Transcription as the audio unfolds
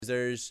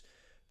There's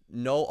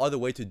no other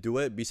way to do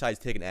it besides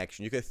taking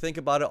action. You could think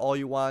about it all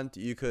you want.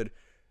 You could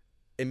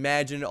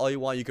imagine it all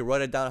you want. You could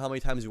write it down how many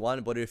times you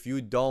want. But if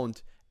you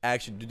don't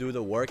actually do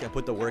the work and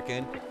put the work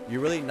in, you're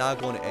really not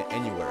going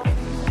anywhere.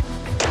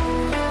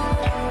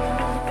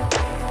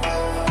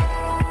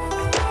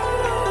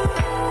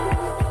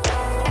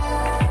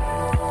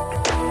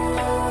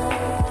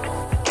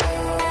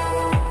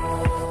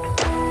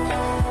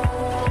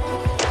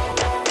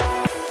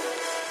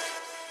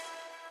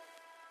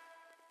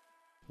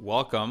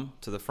 Welcome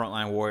to the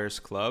Frontline Warriors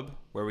Club,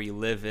 where we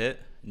live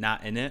it,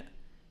 not in it.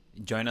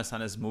 Join us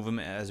on this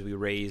movement as we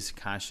raise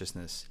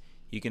consciousness.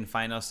 You can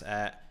find us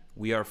at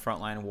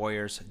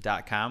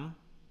wearefrontlinewarriors.com.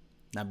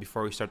 Now,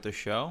 before we start the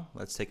show,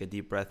 let's take a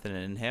deep breath in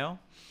and inhale.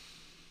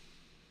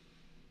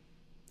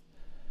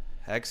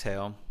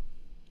 Exhale.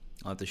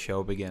 Let the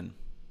show begin.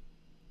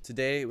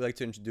 Today, we'd like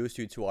to introduce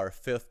you to our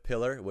fifth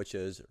pillar, which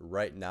is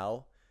right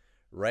now.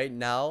 Right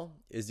now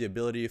is the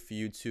ability for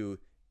you to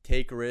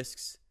take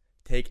risks,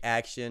 take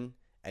action,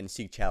 and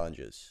seek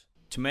challenges.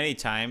 Too many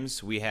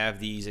times we have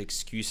these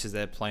excuses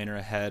that play in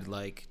our head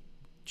like,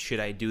 should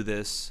I do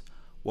this?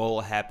 What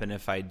will happen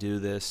if I do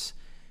this?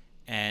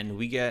 And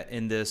we get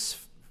in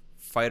this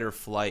fight or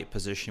flight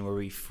position where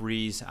we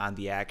freeze on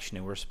the action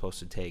that we're supposed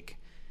to take.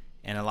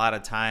 And a lot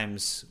of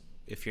times,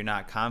 if you're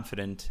not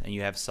confident and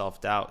you have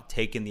self-doubt,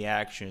 taking the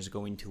action is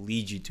going to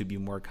lead you to be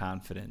more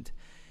confident.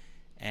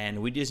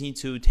 And we just need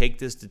to take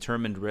this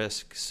determined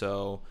risk.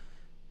 So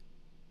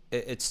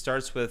it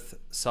starts with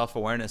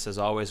self-awareness, as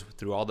always,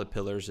 through all the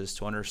pillars, is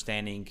to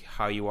understanding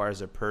how you are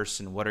as a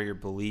person. What are your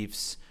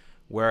beliefs?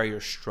 Where are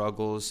your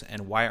struggles?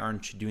 And why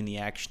aren't you doing the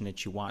action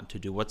that you want to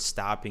do? What's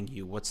stopping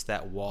you? What's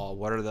that wall?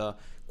 What are the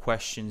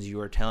questions you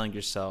are telling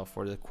yourself,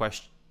 or the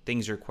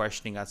things you're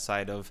questioning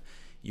outside of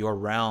your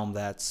realm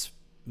that's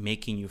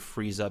making you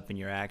freeze up in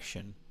your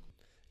action?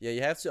 Yeah, you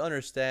have to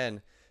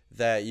understand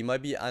that you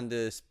might be on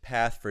this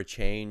path for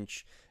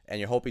change and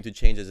you're hoping to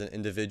change as an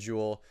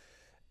individual.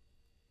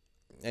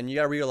 And you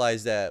got to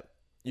realize that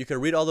you could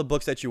read all the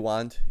books that you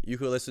want. You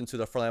could listen to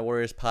the Frontline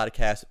Warriors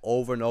podcast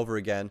over and over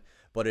again.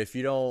 But if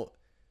you don't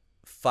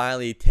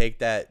finally take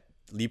that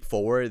leap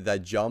forward,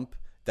 that jump,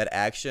 that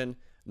action,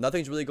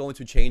 nothing's really going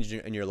to change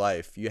in your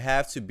life. You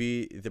have to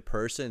be the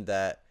person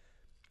that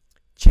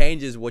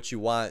changes what you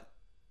want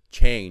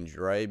changed,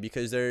 right?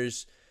 Because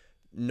there's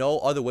no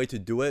other way to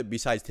do it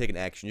besides taking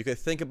action. You could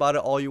think about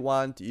it all you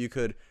want. You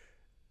could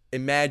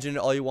imagine it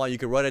all you want. You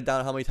could write it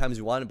down how many times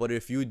you want. But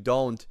if you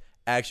don't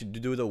actually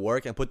do the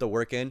work and put the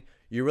work in,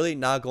 you're really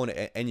not going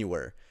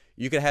anywhere.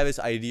 You could have this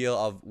idea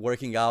of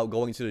working out,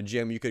 going to the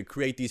gym. You could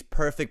create these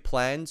perfect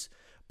plans,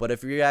 but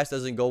if your ass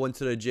doesn't go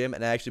into the gym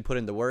and actually put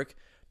in the work,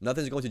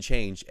 nothing's going to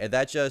change. And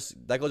that goes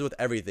with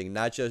everything,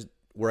 not just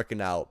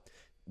working out.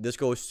 This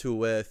goes to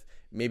with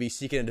maybe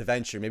seeking an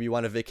adventure. Maybe you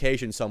want a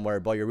vacation somewhere,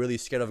 but you're really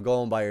scared of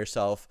going by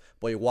yourself,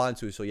 but you want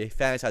to, so you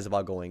fantasize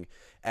about going,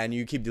 and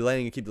you keep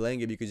delaying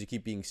it because you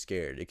keep being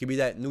scared. It could be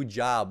that new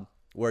job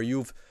where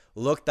you've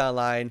looked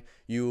online,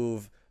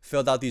 you've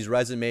filled out these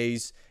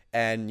resumes,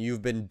 and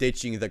you've been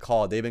ditching the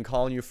call. They've been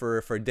calling you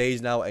for days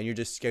now, and you're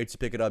just scared to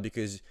pick it up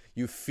because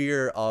you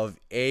fear of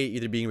A,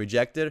 either being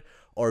rejected,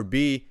 or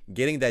B,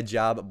 getting that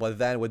job, but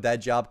then with that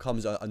job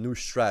comes a new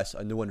stress,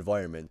 a new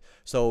environment.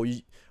 So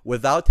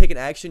without taking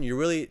action, you're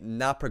really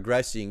not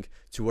progressing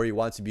to where you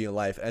want to be in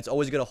life, and it's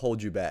always going to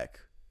hold you back.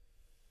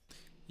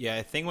 Yeah,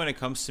 I think when it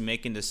comes to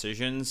making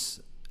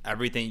decisions,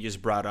 everything you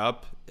just brought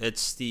up,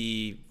 it's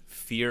the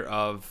fear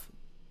of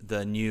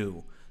the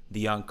new,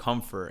 the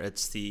uncomfort.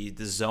 It's the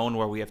zone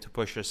where we have to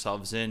push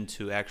ourselves in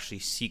to actually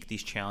seek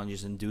these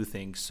challenges and do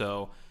things.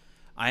 So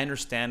I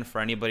understand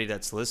for anybody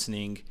that's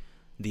listening,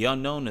 the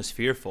unknown is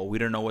fearful. We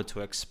don't know what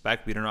to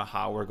expect. We don't know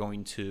how we're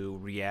going to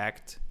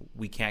react.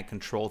 We can't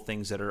control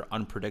things that are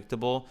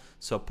unpredictable.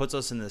 So it puts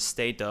us in the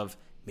state of,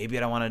 maybe I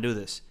don't want to do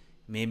this.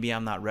 Maybe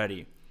I'm not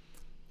ready.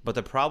 But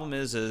the problem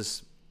is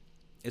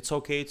it's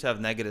okay to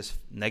have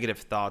negative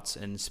thoughts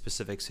in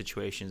specific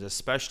situations,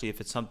 especially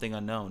if it's something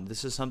unknown.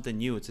 This is something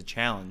new. It's a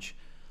challenge.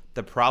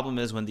 The problem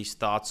is when these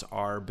thoughts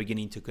are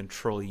beginning to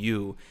control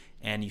you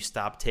and you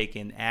stop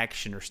taking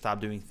action or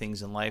stop doing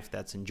things in life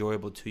that's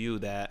enjoyable to you,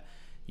 that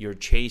you're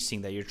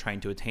chasing, that you're trying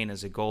to attain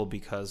as a goal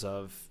because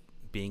of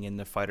being in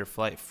the fight or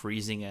flight,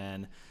 freezing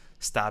and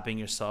stopping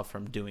yourself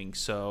from doing.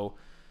 So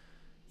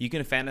you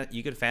could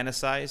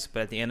fantasize,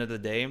 but at the end of the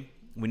day,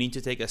 we need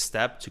to take a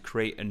step to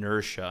create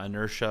inertia.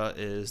 Inertia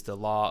is the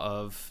law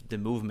of the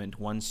movement.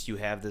 Once you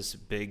have this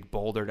big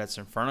boulder that's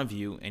in front of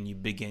you and you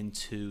begin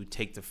to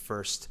take the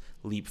first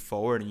leap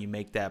forward and you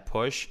make that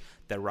push,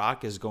 that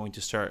rock is going to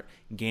start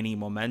gaining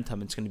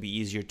momentum. It's going to be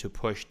easier to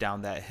push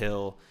down that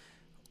hill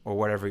or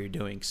whatever you're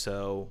doing.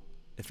 So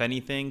if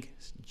anything,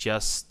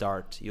 just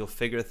start. You'll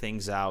figure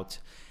things out.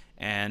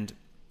 And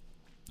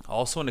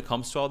also when it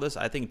comes to all this,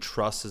 I think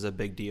trust is a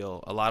big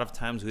deal. A lot of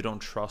times we don't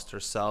trust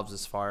ourselves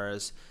as far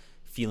as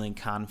feeling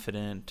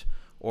confident,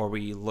 or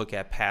we look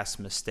at past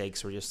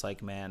mistakes. We're just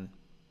like, man,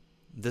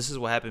 this is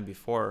what happened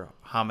before.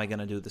 How am I going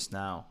to do this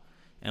now?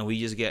 And we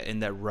just get in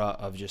that rut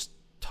of just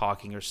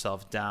talking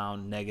ourselves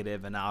down,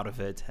 negative, and out of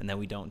it, and then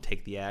we don't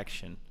take the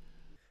action.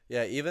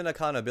 Yeah, even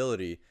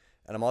accountability.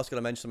 And I'm also going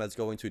to mention something that's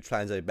going to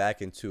translate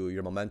back into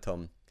your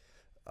momentum,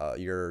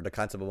 the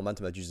concept of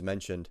momentum that you just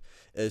mentioned,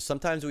 is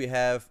sometimes we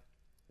have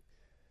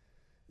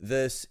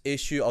this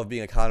issue of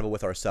being accountable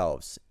with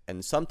ourselves.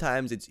 And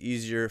sometimes it's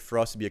easier for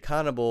us to be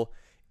accountable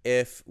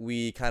if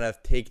we kind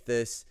of take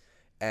this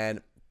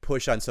and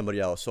push on somebody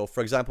else. So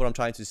for example, what I'm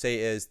trying to say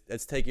is,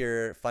 let's take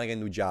your finding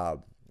a new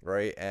job,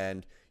 right?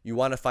 And you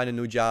want to find a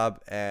new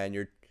job, and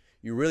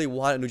you really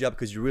want a new job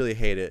because you really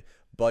hate it,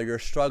 but you're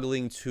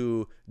struggling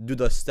to do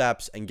the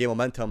steps and gain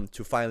momentum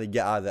to finally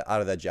get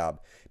out of that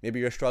job. Maybe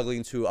you're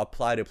struggling to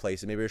apply to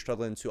places. Maybe you're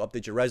struggling to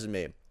update your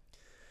resume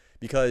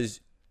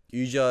because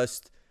you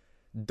just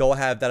don't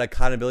have that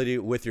accountability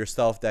with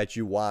yourself that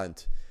you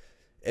want.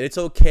 And it's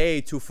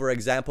okay to, for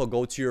example,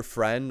 go to your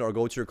friend or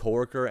go to your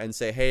coworker and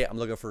say, hey, I'm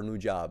looking for a new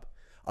job.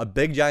 A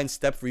big giant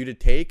step for you to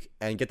take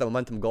and get the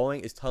momentum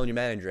going is telling your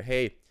manager,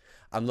 hey,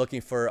 I'm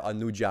looking for a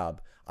new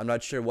job. I'm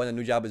not sure when a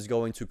new job is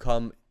going to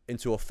come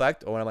into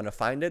effect or when I'm going to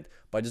find it,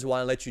 but I just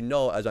want to let you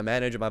know, as my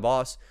manager, my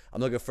boss,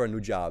 I'm looking for a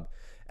new job.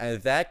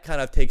 And that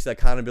kind of takes the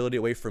accountability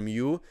away from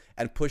you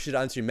and push it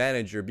onto your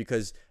manager,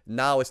 because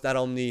now it's not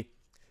only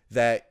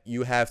that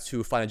you have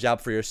to find a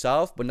job for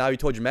yourself, but now you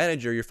told your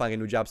manager you're finding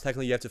a new job. So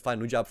technically, you have to find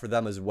a new job for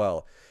them as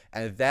well.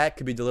 And that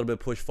could be the little bit of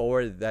push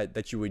forward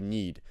that you would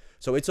need.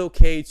 So it's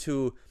okay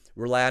to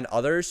rely on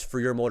others for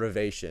your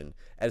motivation.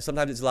 And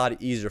sometimes it's a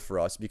lot easier for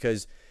us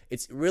because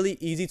it's really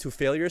easy to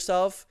fail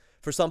yourself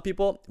for some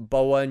people.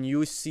 But when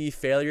you see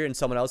failure in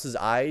someone else's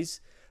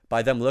eyes,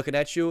 by them looking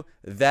at you,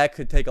 that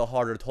could take a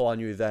harder toll on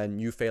you than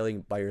you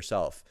failing by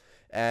yourself.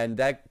 And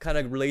that kind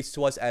of relates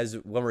to us as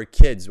when we're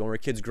kids. When we're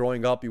kids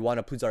growing up, we want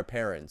to please our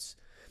parents.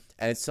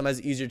 And it's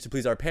sometimes easier to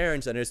please our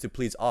parents than it is to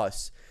please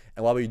us.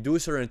 And why we do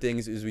certain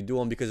things is we do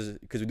them because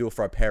we do it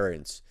for our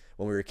parents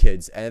when we were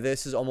kids. And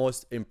this is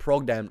almost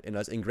programmed in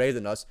us, engraved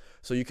in us.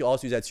 So you can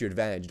also use that to your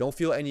advantage. Don't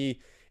feel any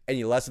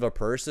less of a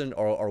person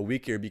or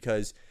weaker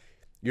because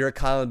your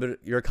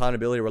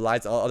accountability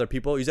relies on other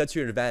people. Use that to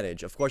your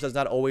advantage. Of course, that's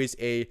not always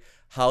a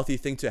healthy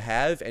thing to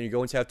have, and you're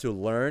going to have to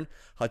learn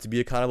how to be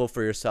accountable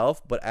for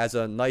yourself. But as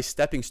a nice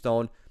stepping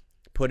stone,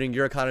 putting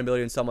your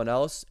accountability in someone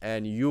else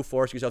and you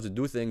force yourself to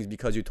do things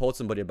because you told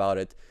somebody about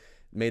it,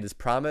 made this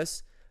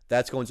promise,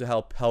 that's going to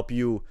help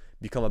you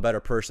become a better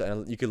person.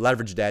 And you can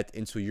leverage that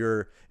into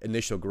your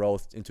initial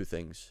growth into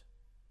things.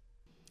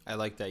 I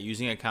like that.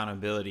 Using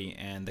accountability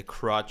and the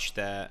crutch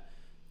that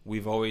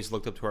we've always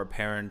looked up to our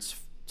parents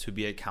to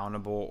be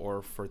accountable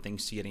or for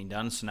things to getting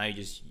done. So now you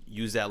just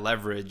use that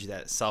leverage,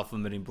 that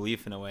self-limiting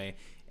belief in a way,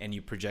 and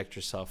you project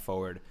yourself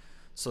forward.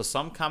 So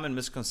some common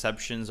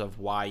misconceptions of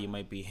why you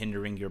might be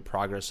hindering your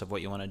progress of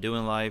what you want to do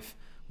in life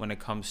when it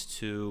comes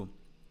to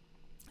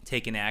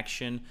taking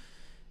action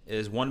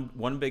is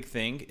one big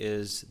thing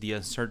is the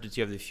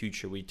uncertainty of the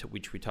future,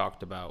 which we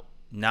talked about,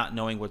 not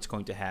knowing what's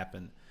going to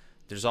happen.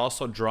 There's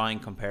also drawing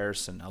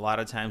comparison. A lot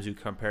of times we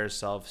compare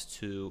ourselves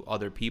to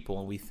other people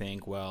and we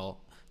think,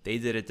 well, they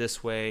did it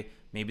this way.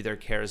 Maybe they're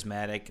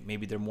charismatic.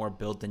 Maybe they're more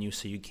built than you,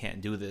 so you can't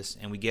do this.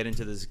 And we get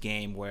into this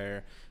game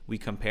where we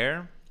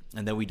compare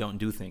and then we don't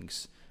do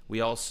things.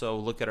 We also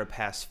look at our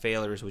past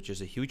failures, which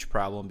is a huge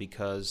problem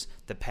because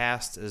the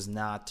past is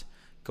not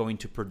going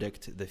to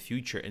predict the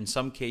future. In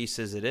some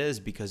cases it is,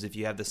 because if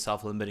you have the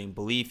self-limiting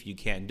belief you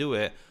can't do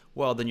it,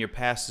 well, then your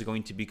past is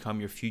going to become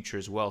your future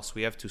as well. So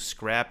we have to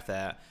scrap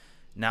that,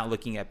 not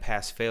looking at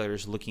past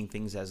failures, looking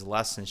things as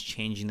lessons,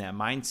 changing that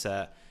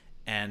mindset,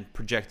 and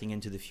projecting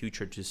into the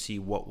future to see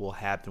what will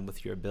happen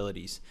with your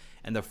abilities.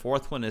 And the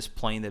fourth one is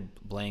playing the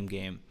blame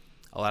game.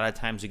 A lot of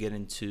times we get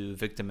into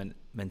victim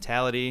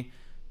mentality.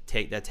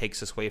 That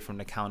takes us away from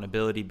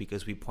accountability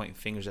because we point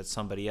fingers at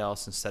somebody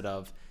else instead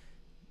of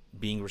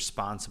being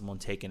responsible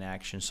and taking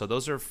action. So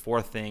those are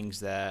four things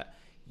that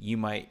you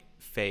might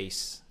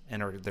face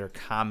and they're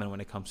common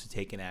when it comes to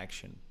taking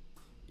action.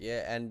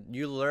 Yeah, and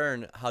you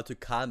learn how to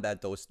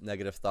combat those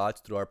negative thoughts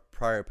through our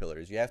prior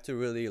pillars. You have to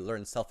really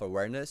learn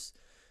self-awareness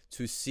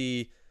to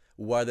see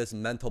where this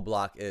mental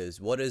block is.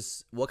 What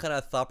kind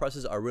of thought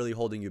processes are really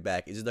holding you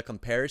back? Is it the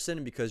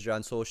comparison because you're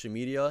on social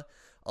media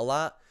a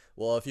lot?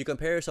 Well, if you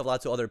compare yourself a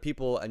lot to other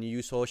people and you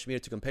use social media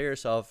to compare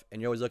yourself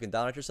and you're always looking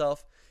down at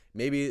yourself,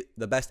 maybe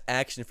the best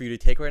action for you to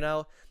take right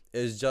now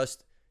is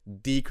just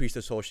decrease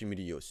the social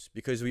media use,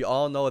 because we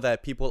all know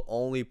that people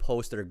only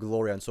post their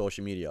glory on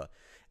social media.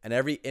 And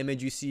every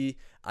image you see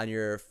on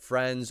your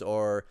friends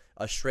or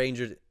a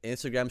stranger's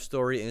Instagram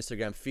story,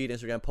 Instagram feed,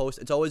 Instagram post,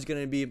 it's always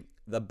going to be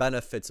the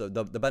benefits of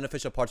the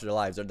beneficial parts of their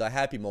lives, or the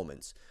happy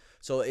moments.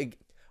 So it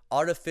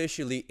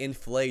artificially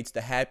inflates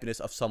the happiness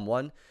of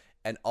someone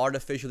and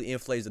artificially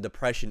inflates the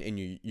depression in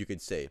you, you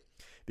could say,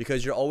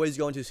 because you're always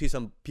going to see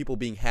some people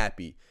being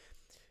happy.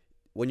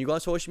 When you go on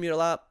social media a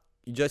lot,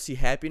 you just see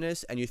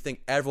happiness and you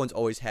think everyone's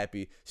always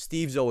happy.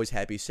 Steve's always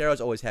happy.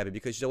 Sarah's always happy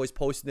because she's always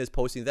posting this,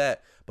 posting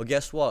that. But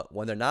guess what?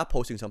 When they're not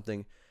posting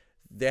something,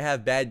 they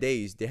have bad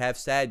days. They have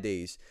sad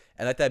days.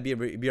 And let that be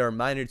a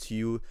reminder to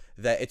you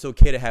that it's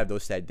okay to have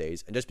those sad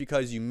days. And just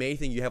because you may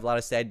think you have a lot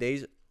of sad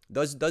days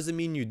Doesn't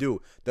mean you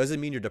do. Doesn't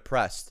mean you're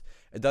depressed.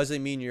 It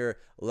doesn't mean you're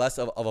less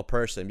of a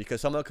person,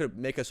 because someone could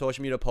make a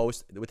social media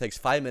post. It takes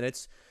 5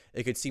 minutes.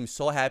 It could seem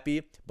so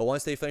happy, but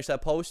once they finish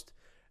that post,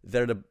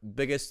 they're the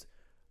biggest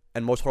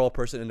and most horrible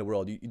person in the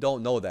world. You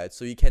don't know that,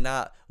 so you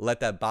cannot let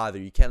that bother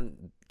you.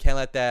 Can't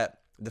let that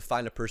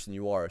define the person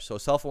you are. So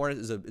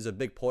self-awareness is a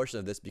big portion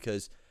of this,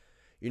 because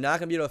you're not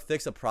gonna be able to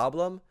fix a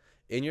problem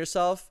in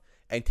yourself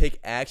and take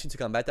action to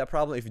combat that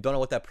problem if you don't know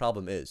what that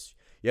problem is.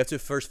 You have to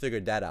first figure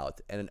that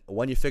out, and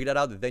when you figure that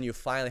out, then you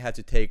finally have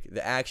to take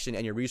the action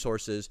and your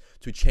resources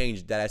to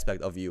change that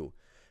aspect of you.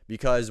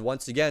 Because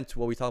once again, to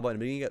what we talked about in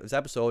the beginning of this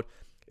episode,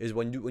 is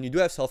when you do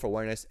have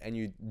self-awareness and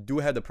you do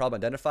have the problem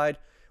identified,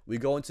 we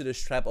go into this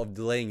trap of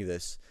delaying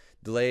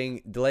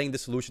the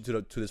solution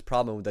to this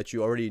problem that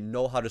you already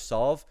know how to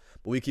solve,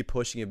 but we keep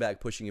pushing it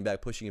back.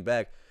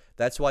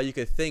 That's why you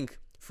could think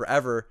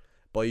forever,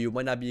 but you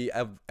might not be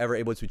ever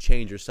able to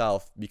change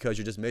yourself, because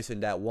you're just missing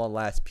that one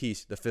last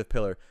piece, the fifth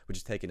pillar, which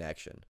is taking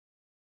action.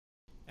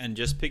 And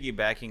just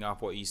piggybacking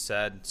off what you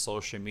said,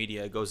 social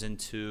media goes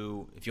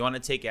into, if you want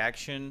to take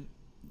action,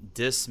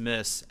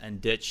 dismiss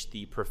and ditch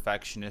the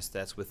perfectionist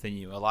that's within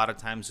you. A lot of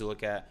times you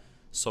look at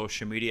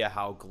social media,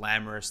 how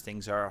glamorous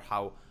things are,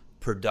 how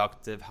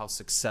productive, how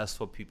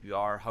successful people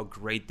are, how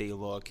great they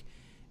look,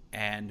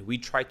 and we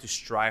try to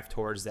strive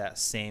towards that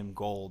same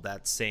goal,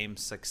 that same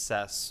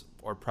success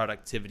or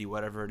productivity,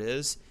 whatever it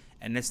is,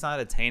 and it's not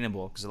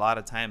attainable because a lot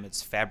of time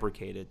it's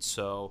fabricated.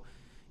 So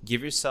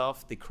give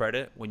yourself the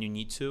credit when you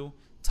need to.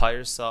 Tell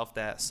yourself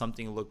that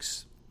something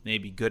looks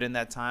maybe good in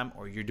that time,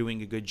 or you're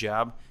doing a good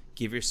job.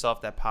 Give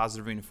yourself that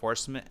positive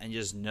reinforcement, and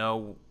just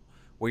know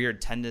where your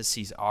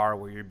tendencies are,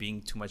 where you're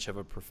being too much of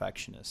a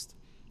perfectionist.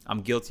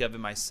 I'm guilty of it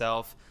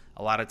myself.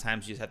 A lot of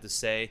times you just have to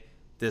say,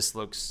 this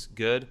looks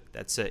good.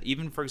 That's it.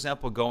 Even, for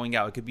example, going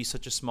out, it could be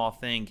such a small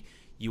thing.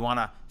 You want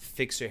to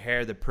fix your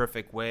hair the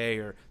perfect way,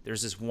 or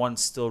there's this one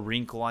still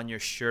wrinkle on your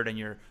shirt and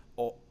you're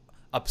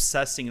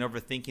obsessing and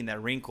overthinking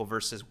that wrinkle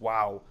versus,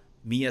 wow,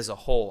 me as a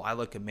whole, I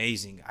look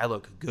amazing. I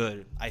look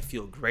good. I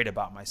feel great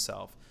about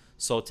myself.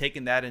 So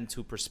taking that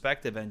into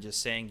perspective and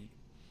just saying,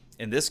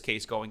 in this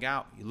case, going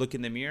out, you look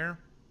in the mirror,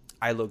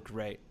 I look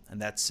great, and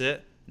that's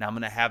it. Now I'm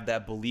going to have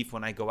that belief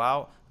when I go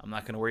out. I'm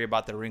not going to worry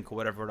about the wrinkle,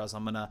 whatever it is.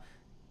 I'm going to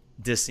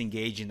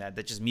disengage in that.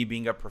 That's just me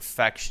being a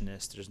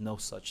perfectionist. There's no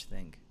such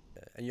thing.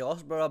 And you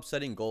also brought up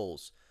setting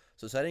goals.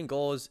 So setting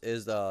goals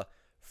is the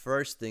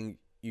first thing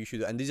you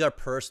should do. And these are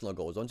personal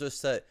goals. Don't just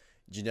set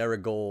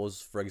generic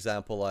goals. For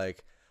example,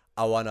 like,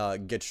 I want to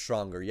get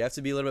stronger. You have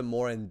to be a little bit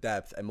more in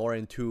depth and more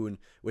in tune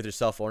with your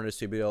self-awareness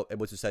to be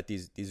able to set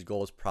these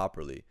goals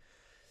properly.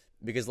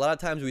 Because a lot of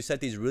times we set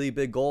these really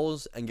big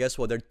goals, and guess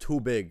what? They're too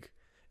big.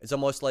 It's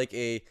almost like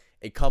a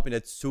company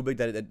that's too big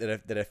that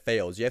it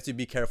fails. You have to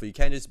be careful. You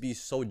can't just be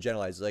so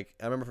generalized. Like,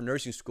 I remember from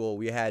nursing school,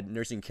 we had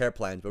nursing care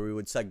plans where we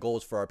would set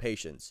goals for our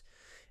patients.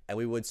 And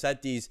we would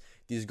set these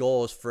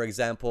goals. For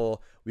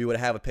example, we would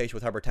have a patient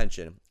with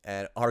hypertension,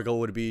 and our goal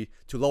would be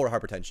to lower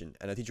hypertension.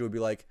 And the teacher would be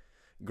like,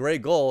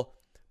 great goal,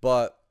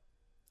 but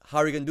how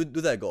are you going to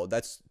do that goal?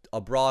 That's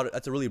a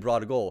really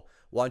broad goal.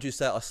 Why don't you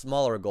set a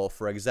smaller goal?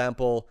 For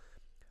example,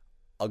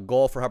 a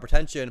goal for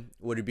hypertension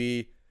would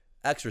be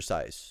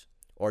exercise,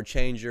 or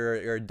change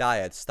your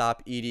diet.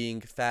 Stop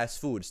eating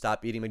fast food.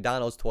 Stop eating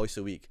McDonald's twice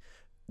a week.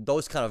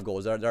 Those kind of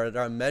goals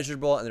are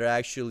measurable, and they're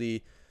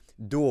actually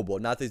doable,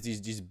 not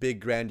these big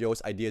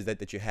grandiose ideas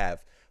that you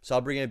have. So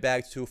I'll bring it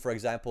back to, for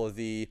example,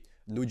 the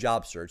new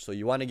job search. So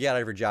you want to get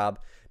out of your job.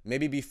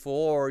 Maybe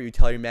before you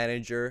tell your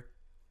manager,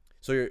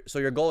 so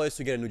your goal is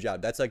to get a new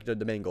job. That's like the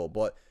main goal.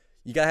 But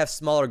you gotta have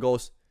smaller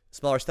goals,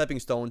 smaller stepping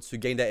stones to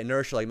gain that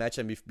inertia, like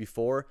mentioned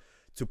before,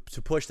 to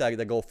push that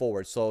goal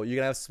forward. So you're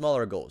gonna have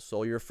smaller goals.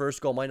 So your first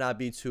goal might not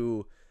be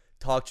to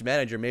talk to your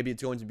manager. Maybe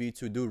it's going to be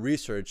to do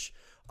research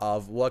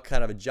of what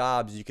kind of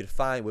jobs you could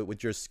find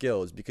with your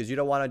skills, because you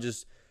don't want to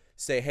just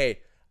say, hey,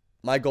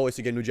 my goal is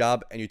to get a new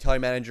job, and you tell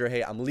your manager,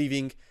 hey, I'm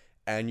leaving,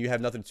 and you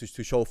have nothing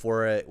to show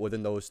for it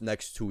within those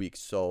next 2 weeks.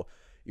 So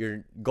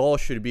your goal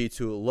should be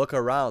to look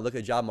around, look at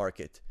the job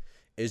market.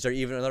 Is there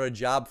even another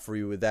job for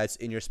you that's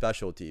in your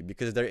specialty?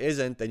 Because if there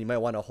isn't, then you might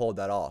want to hold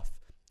that off.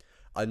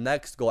 A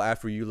next goal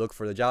after you look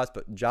for the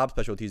job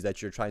specialties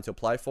that you're trying to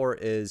apply for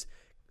is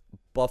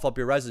buff up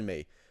your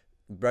resume.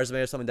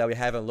 Resume is something that we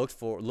haven't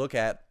look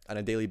at on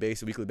a daily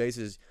basis, weekly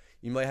basis.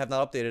 You might have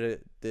not updated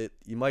it.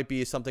 You might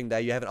be something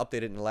that you haven't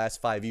updated in the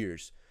last 5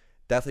 years.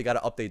 Definitely got to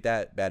update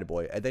that bad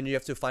boy. And then you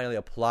have to finally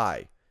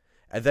apply.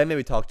 And then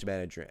maybe talk to your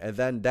manager. And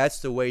then that's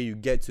the way you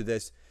get to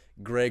this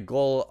great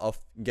goal of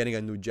getting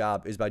a new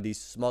job, is by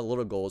these small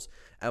little goals.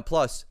 And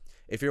plus,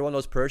 if you're one of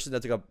those persons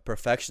that's like a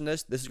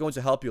perfectionist, this is going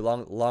to help you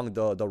along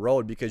the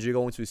road, because you're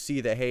going to see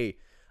that, hey,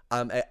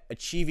 I'm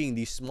achieving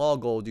these small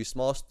goals, these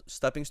small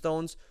stepping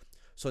stones.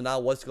 So now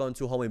what's going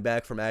to hold me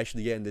back from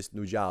actually getting this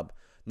new job?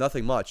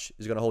 Nothing much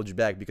is going to hold you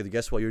back, because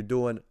guess what? You're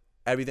doing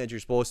everything that you're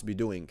supposed to be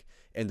doing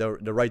in the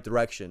right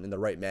direction, in the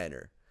right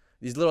manner.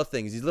 These little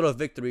things, these little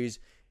victories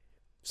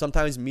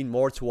sometimes mean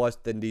more to us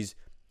than these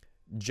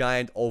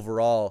giant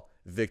overall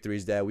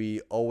victories that we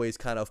always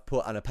kind of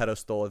put on a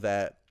pedestal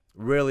that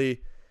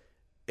really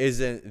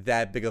isn't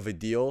that big of a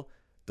deal.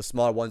 The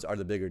smaller ones are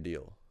the bigger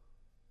deal.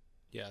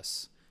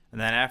 Yes.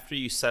 And then after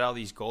you set all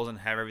these goals and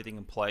have everything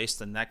in place,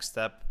 the next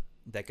step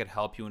that could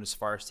help you in as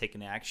far as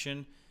taking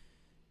action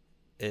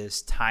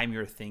is time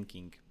your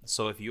thinking.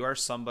 So if you are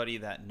somebody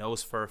that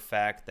knows for a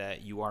fact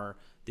that you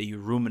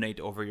ruminate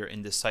over your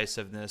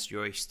indecisiveness, you're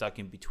always stuck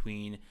in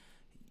between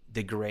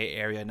the gray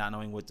area, not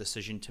knowing what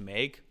decision to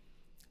make,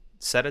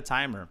 set a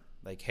timer.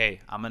 Like,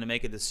 hey, I'm going to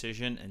make a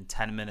decision in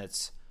 10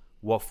 minutes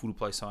what food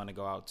place I want to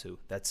go out to.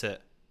 That's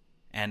it.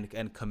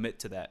 And commit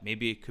to that.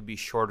 Maybe it could be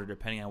shorter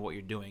depending on what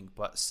you're doing,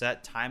 but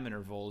set time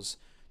intervals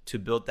to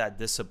build that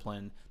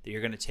discipline that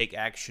you're going to take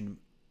action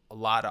a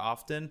lot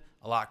often,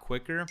 a lot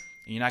quicker, and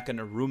you're not going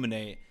to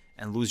ruminate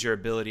and lose your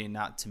ability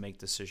not to make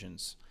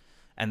decisions.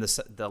 And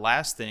the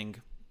last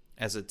thing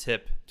as a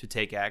tip to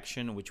take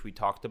action, which we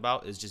talked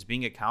about, is just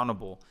being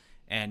accountable.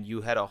 And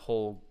you had a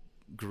whole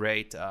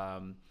great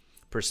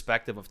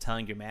perspective of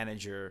telling your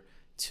manager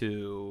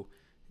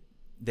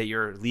that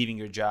you're leaving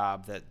your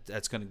job,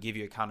 that's going to give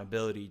you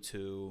accountability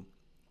to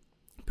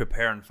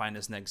prepare and find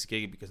this next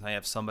gig, because now you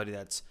have somebody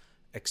that's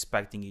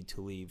expecting you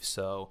to leave.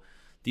 So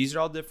these are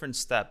all different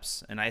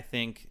steps, and I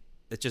think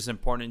it's just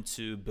important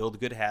to build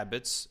good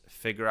habits,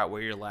 figure out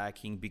where you're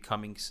lacking,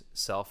 becoming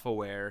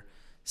self-aware,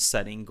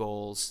 setting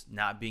goals,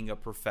 not being a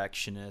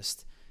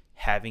perfectionist,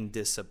 having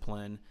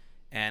discipline,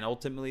 and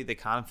ultimately the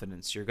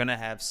confidence. You're going to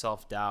have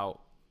self-doubt,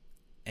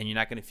 and you're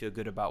not going to feel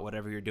good about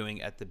whatever you're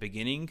doing at the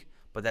beginning,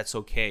 but that's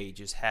okay.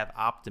 Just have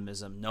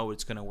optimism. Know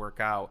it's going to work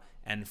out.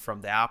 And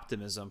from the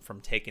optimism, from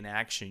taking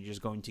action, you're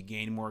just going to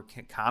gain more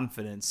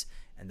confidence,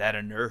 and that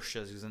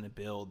inertia is going to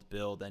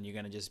build. And you're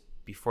going to just,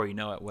 before you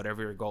know it,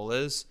 whatever your goal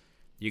is,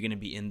 you're going to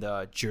be in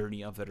the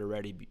journey of it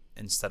already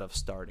instead of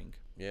starting.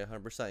 Yeah,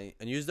 100%.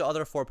 And use the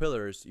other 4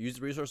 pillars. Use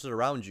the resources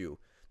around you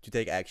to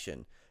take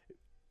action.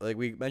 Like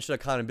we mentioned,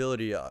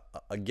 accountability.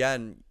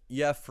 Again,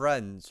 you have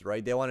friends,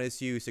 right? They want to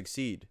see you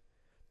succeed.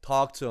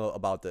 Talk to them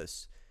about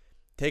this.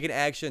 Taking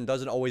action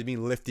doesn't always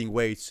mean lifting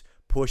weights,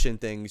 pushing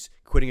things,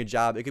 quitting a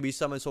job. It could be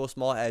something so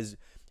small as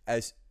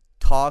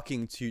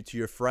talking to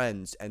your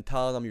friends and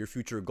telling them your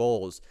future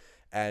goals.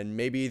 And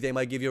maybe they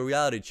might give you a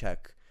reality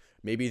check.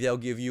 Maybe they'll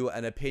give you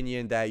an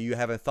opinion that you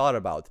haven't thought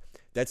about.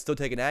 That's still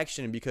taking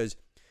action, because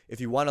if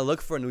you want to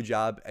look for a new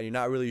job and you're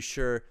not really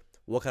sure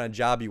what kind of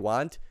job you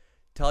want,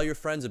 tell your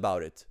friends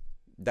about it.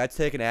 That's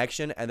taking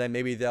action. And then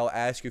maybe they'll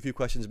ask you a few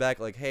questions back,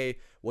 like, hey,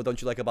 what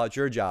don't you like about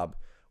your job?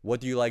 What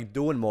do you like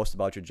doing most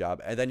about your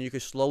job? And then you can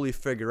slowly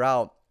figure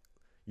out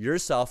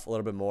yourself a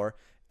little bit more,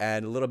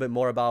 and a little bit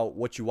more about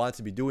what you want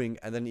to be doing,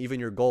 and then even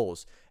your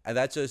goals. And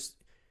that's just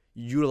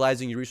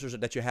utilizing your resources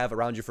that you have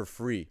around you for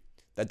free.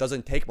 That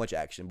doesn't take much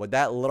action, but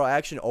that little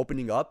action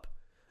opening up,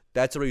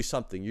 that's already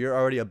something. You're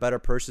already a better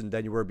person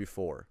than you were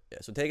before. Yeah,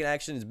 so taking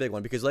action is a big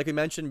one, because like we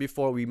mentioned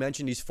before, we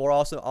mentioned these 4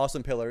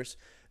 awesome pillars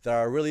that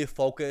are really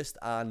focused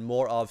on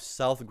more of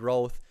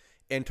self-growth,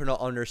 internal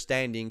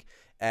understanding.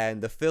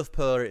 And the 5th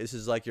pillar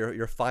is like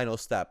your final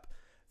step.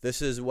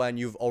 This is when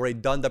you've already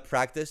done the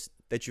practice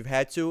that you've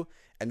had to,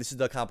 and this is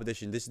the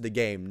competition. This is the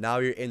game. Now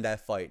you're in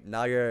that fight.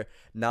 Now you're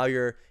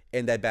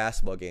in that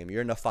basketball game.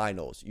 You're in the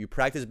finals. You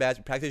practice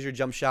practice your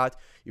jump shot.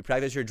 You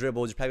practice your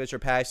dribbles. You practice your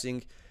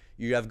passing.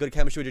 You have good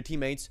chemistry with your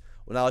teammates.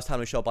 Well, now it's time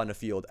to show up on the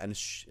field and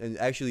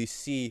actually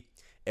see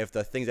if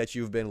the things that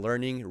you've been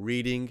learning,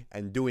 reading,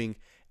 and doing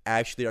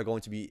actually are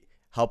going to be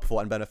helpful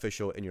and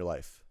beneficial in your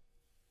life.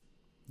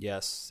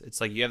 Yes,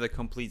 it's like you have the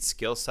complete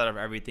skill set of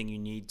everything you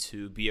need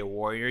to be a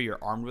warrior. You're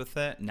armed with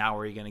it. Now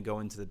are you going to go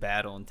into the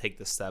battle and take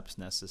the steps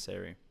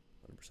necessary?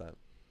 100%.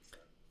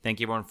 Thank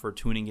you, everyone, for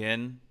tuning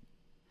in.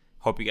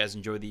 Hope you guys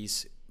enjoy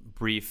these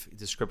brief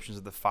descriptions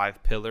of the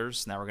 5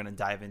 pillars. Now we're going to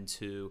dive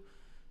into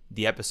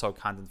the episode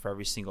content for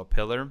every single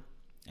pillar.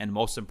 And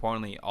most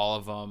importantly, all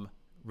of them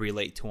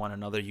relate to one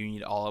another. You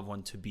need all of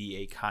them to be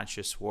a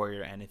conscious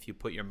warrior. And if you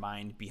put your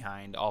mind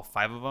behind all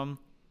 5 of them,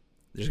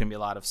 there's going to be a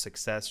lot of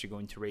success. You're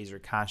going to raise your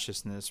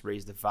consciousness,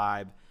 raise the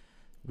vibe,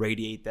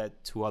 radiate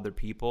that to other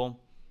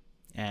people,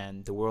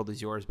 and the world is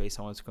yours based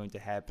on what's going to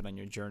happen on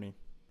your journey.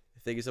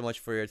 Thank you so much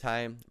for your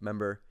time.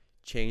 Remember,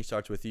 change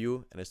starts with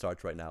you, and it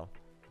starts right now.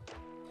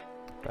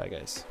 Bye,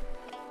 guys.